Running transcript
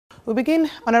We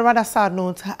begin on a rather sad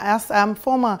note as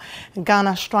former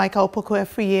Ghana striker Opoku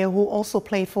Afriyie, who also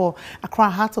played for Accra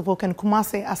Hearts of Oak and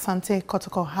Kumasi Asante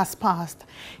Kotoko, has passed.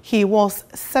 He was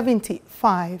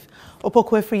 75.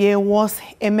 Opoku Afriyie was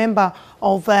a member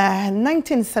of the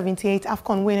 1978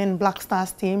 AFCON winning Black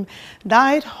Stars team.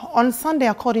 Died on Sunday,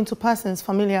 according to persons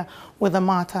familiar with the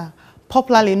matter.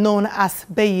 Popularly known as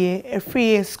Beye,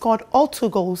 Afriyie scored all 2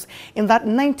 goals in that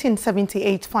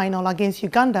 1978 final against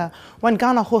Uganda when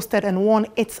Ghana hosted and won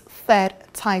its 3rd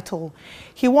title.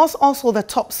 He was also the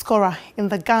top scorer in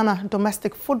the Ghana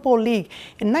Domestic Football League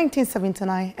in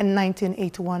 1979 and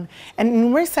 1981. And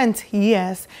in recent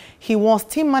years, he was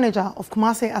team manager of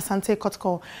Kumasi Asante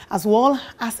Kotoko as well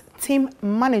as team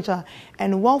manager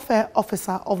and welfare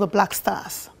officer of the Black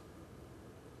Stars.